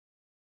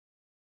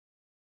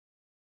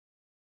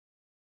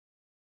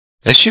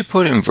SU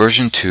Podium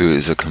version 2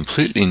 is a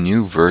completely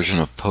new version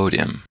of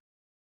Podium.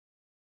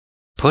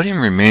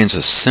 Podium remains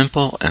a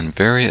simple and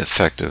very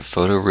effective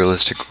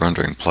photorealistic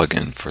rendering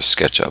plugin for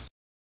SketchUp.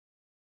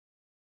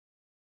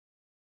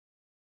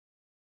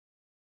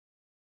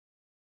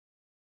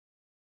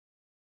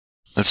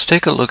 Let's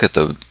take a look at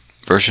the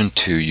version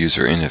 2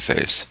 user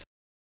interface.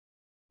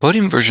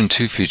 Podium version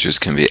 2 features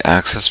can be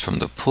accessed from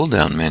the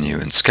pull-down menu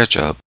in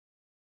SketchUp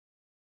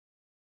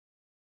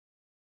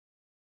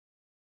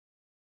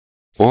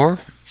or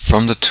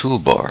from the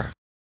toolbar.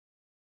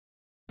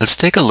 Let's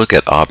take a look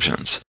at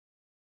options.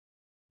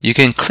 You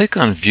can click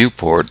on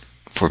Viewport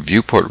for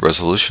viewport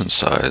resolution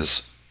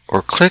size,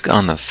 or click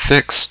on the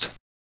fixed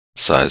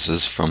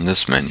sizes from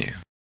this menu.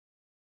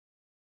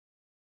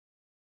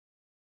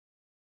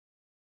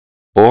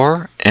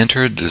 Or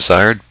enter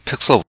desired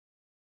pixel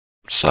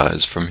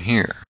size from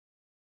here.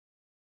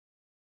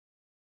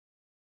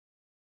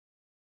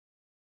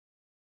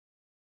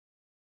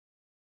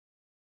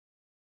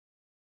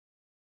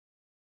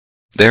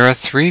 There are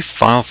 3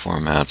 file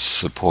formats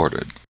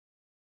supported.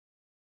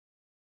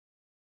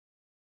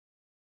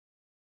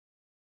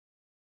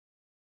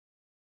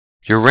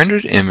 Your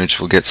rendered image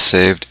will get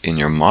saved in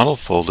your model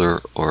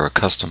folder or a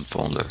custom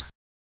folder.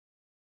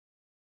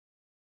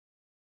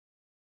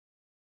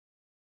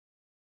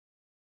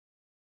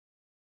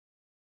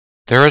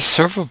 There are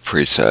several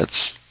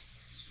presets.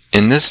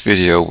 In this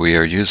video, we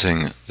are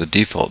using the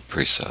default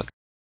preset.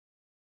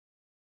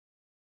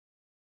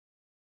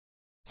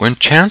 When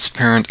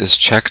transparent is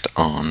checked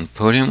on,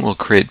 Podium will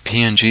create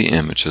PNG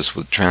images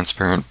with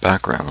transparent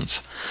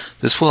backgrounds.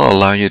 This will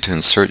allow you to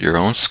insert your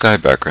own sky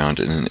background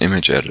in an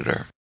image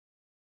editor.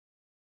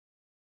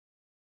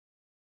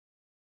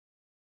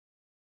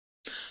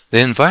 The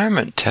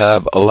Environment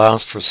tab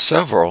allows for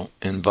several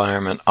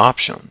environment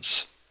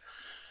options.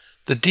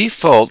 The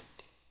default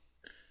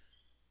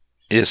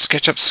is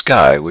SketchUp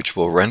Sky, which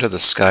will render the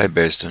sky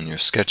based on your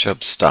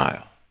SketchUp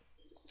style.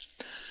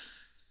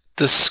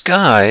 The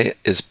sky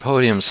is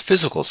Podium's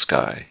physical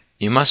sky.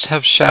 You must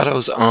have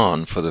shadows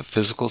on for the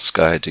physical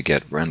sky to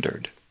get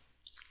rendered.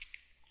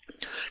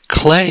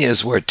 Clay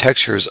is where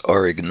textures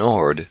are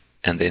ignored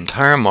and the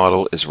entire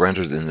model is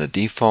rendered in the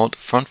default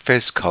front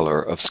face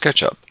color of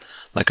SketchUp,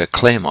 like a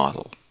clay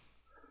model.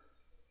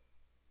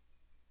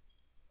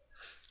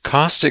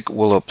 Caustic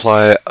will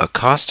apply a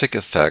caustic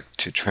effect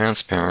to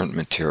transparent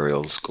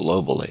materials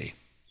globally.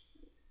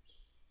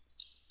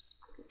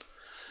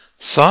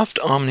 Soft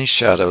Omni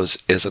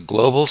Shadows is a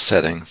global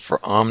setting for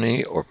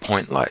Omni or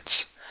point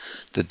lights.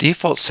 The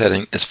default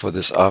setting is for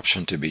this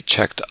option to be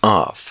checked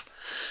off.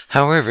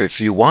 However,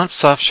 if you want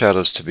soft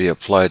shadows to be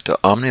applied to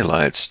Omni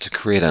lights to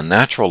create a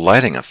natural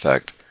lighting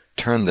effect,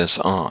 turn this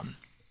on.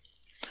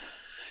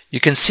 You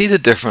can see the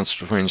difference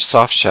between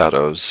soft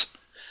shadows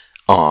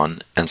on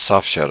and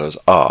soft shadows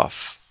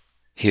off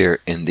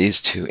here in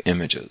these 2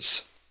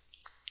 images.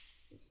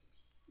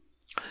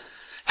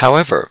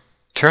 However,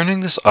 turning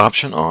this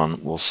option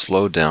on will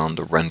slow down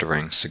the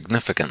rendering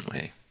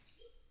significantly.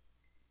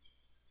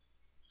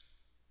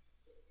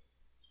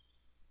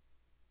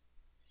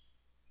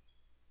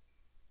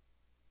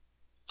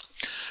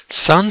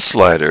 Sun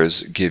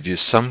sliders give you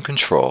some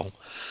control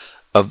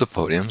of the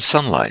Podium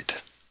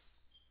sunlight.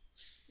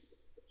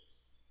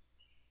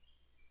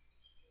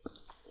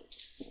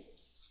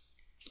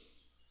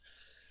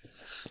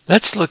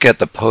 Let's look at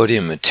the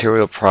Podium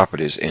Material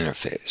Properties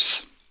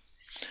interface.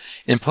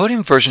 In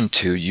Podium version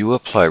 2, you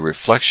apply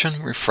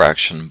reflection,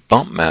 refraction,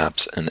 bump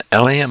maps, and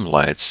LEM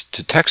lights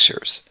to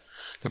textures.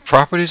 The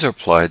properties are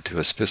applied to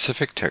a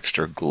specific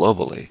texture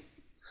globally.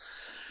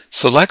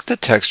 Select the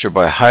texture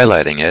by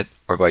highlighting it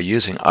or by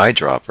using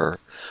eyedropper,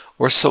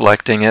 or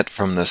selecting it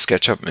from the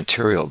SketchUp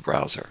Material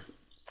browser.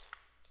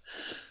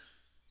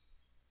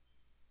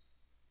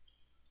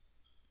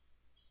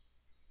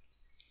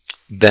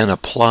 Then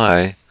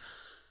apply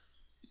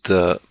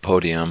the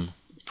Podium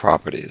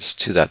properties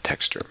to that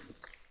texture.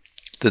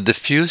 The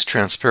diffuse,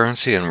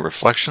 transparency, and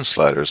reflection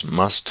sliders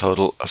must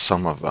total a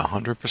sum of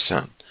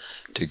 100%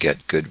 to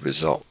get good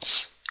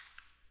results.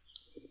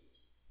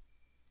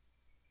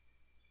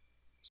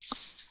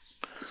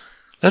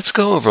 Let's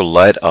go over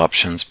light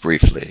options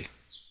briefly.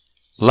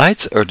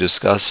 Lights are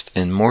discussed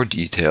in more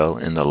detail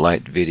in the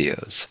light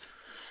videos.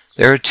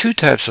 There are 2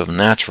 types of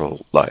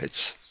natural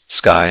lights,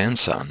 sky and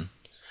sun,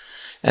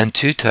 and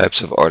 2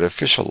 types of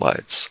artificial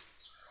lights.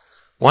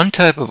 One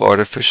type of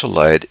artificial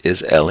light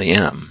is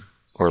LEM,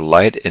 or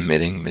light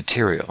emitting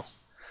material.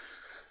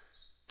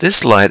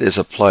 This light is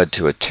applied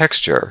to a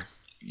texture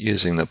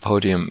using the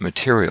Podium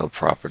material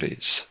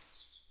properties.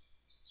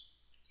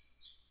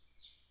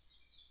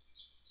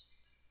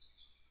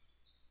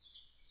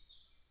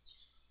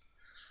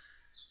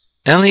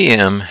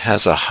 LEM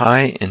has a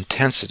high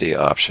intensity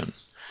option.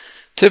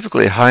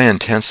 Typically, high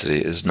intensity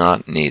is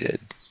not needed.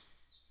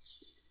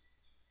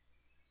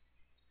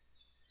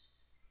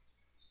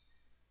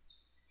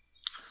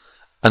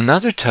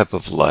 Another type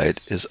of light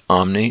is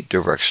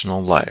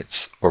omnidirectional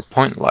lights, or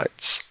point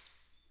lights.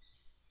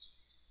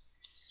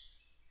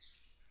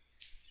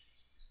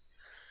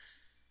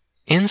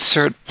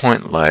 insert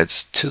point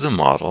lights to the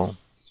model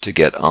to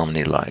get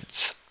omni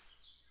lights.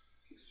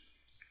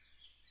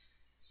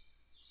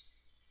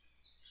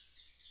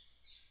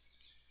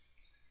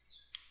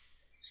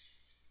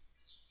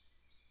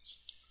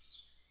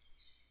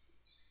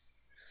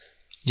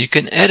 You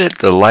can edit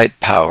the light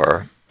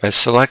power by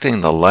selecting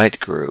the light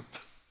group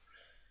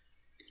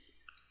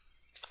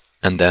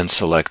and then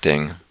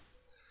selecting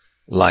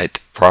light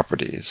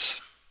properties.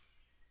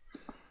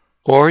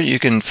 Or you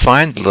can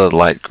find the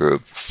light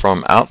group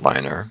from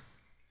Outliner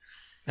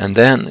and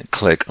then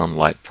click on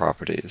light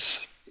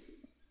properties.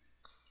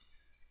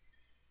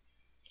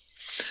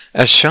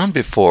 As shown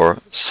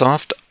before,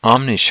 soft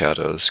omni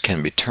shadows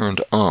can be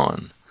turned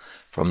on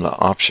from the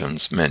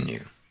Options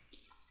menu.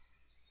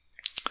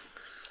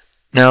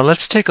 Now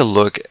let's take a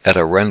look at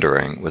a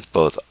rendering with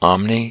both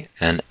Omni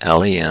and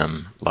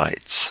LEM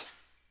lights.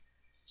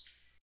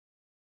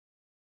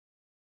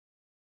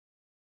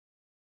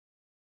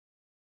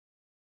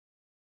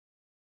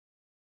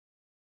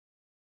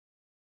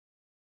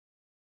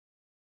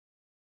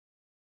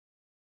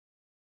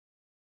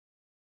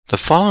 The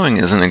following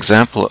is an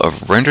example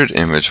of rendered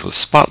image with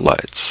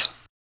spotlights.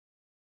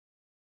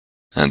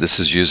 And this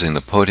is using the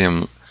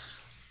Podium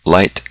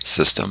light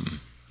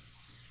system.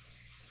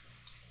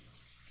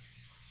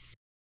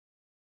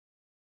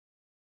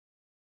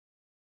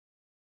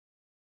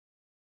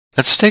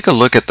 Let's take a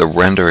look at the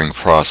rendering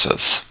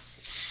process.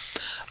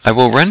 I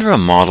will render a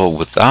model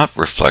without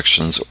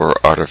reflections or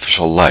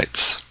artificial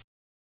lights.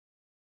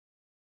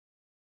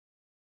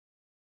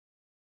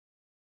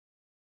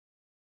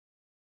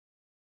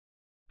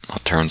 I'll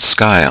turn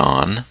Sky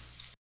on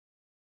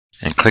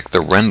and click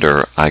the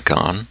Render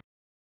icon.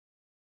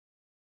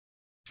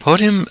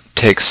 Podium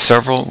takes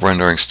several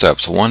rendering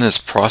steps. One is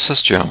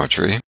Process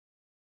Geometry,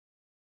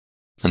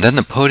 and then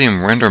the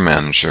Podium Render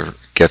Manager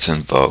gets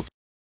invoked.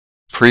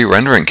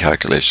 Pre-rendering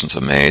calculations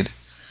are made.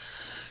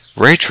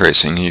 Ray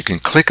tracing, you can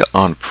click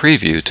on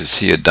Preview to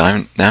see a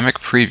dynamic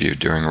preview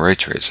during ray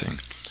tracing.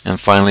 And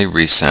finally,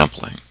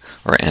 resampling,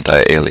 or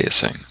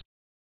anti-aliasing.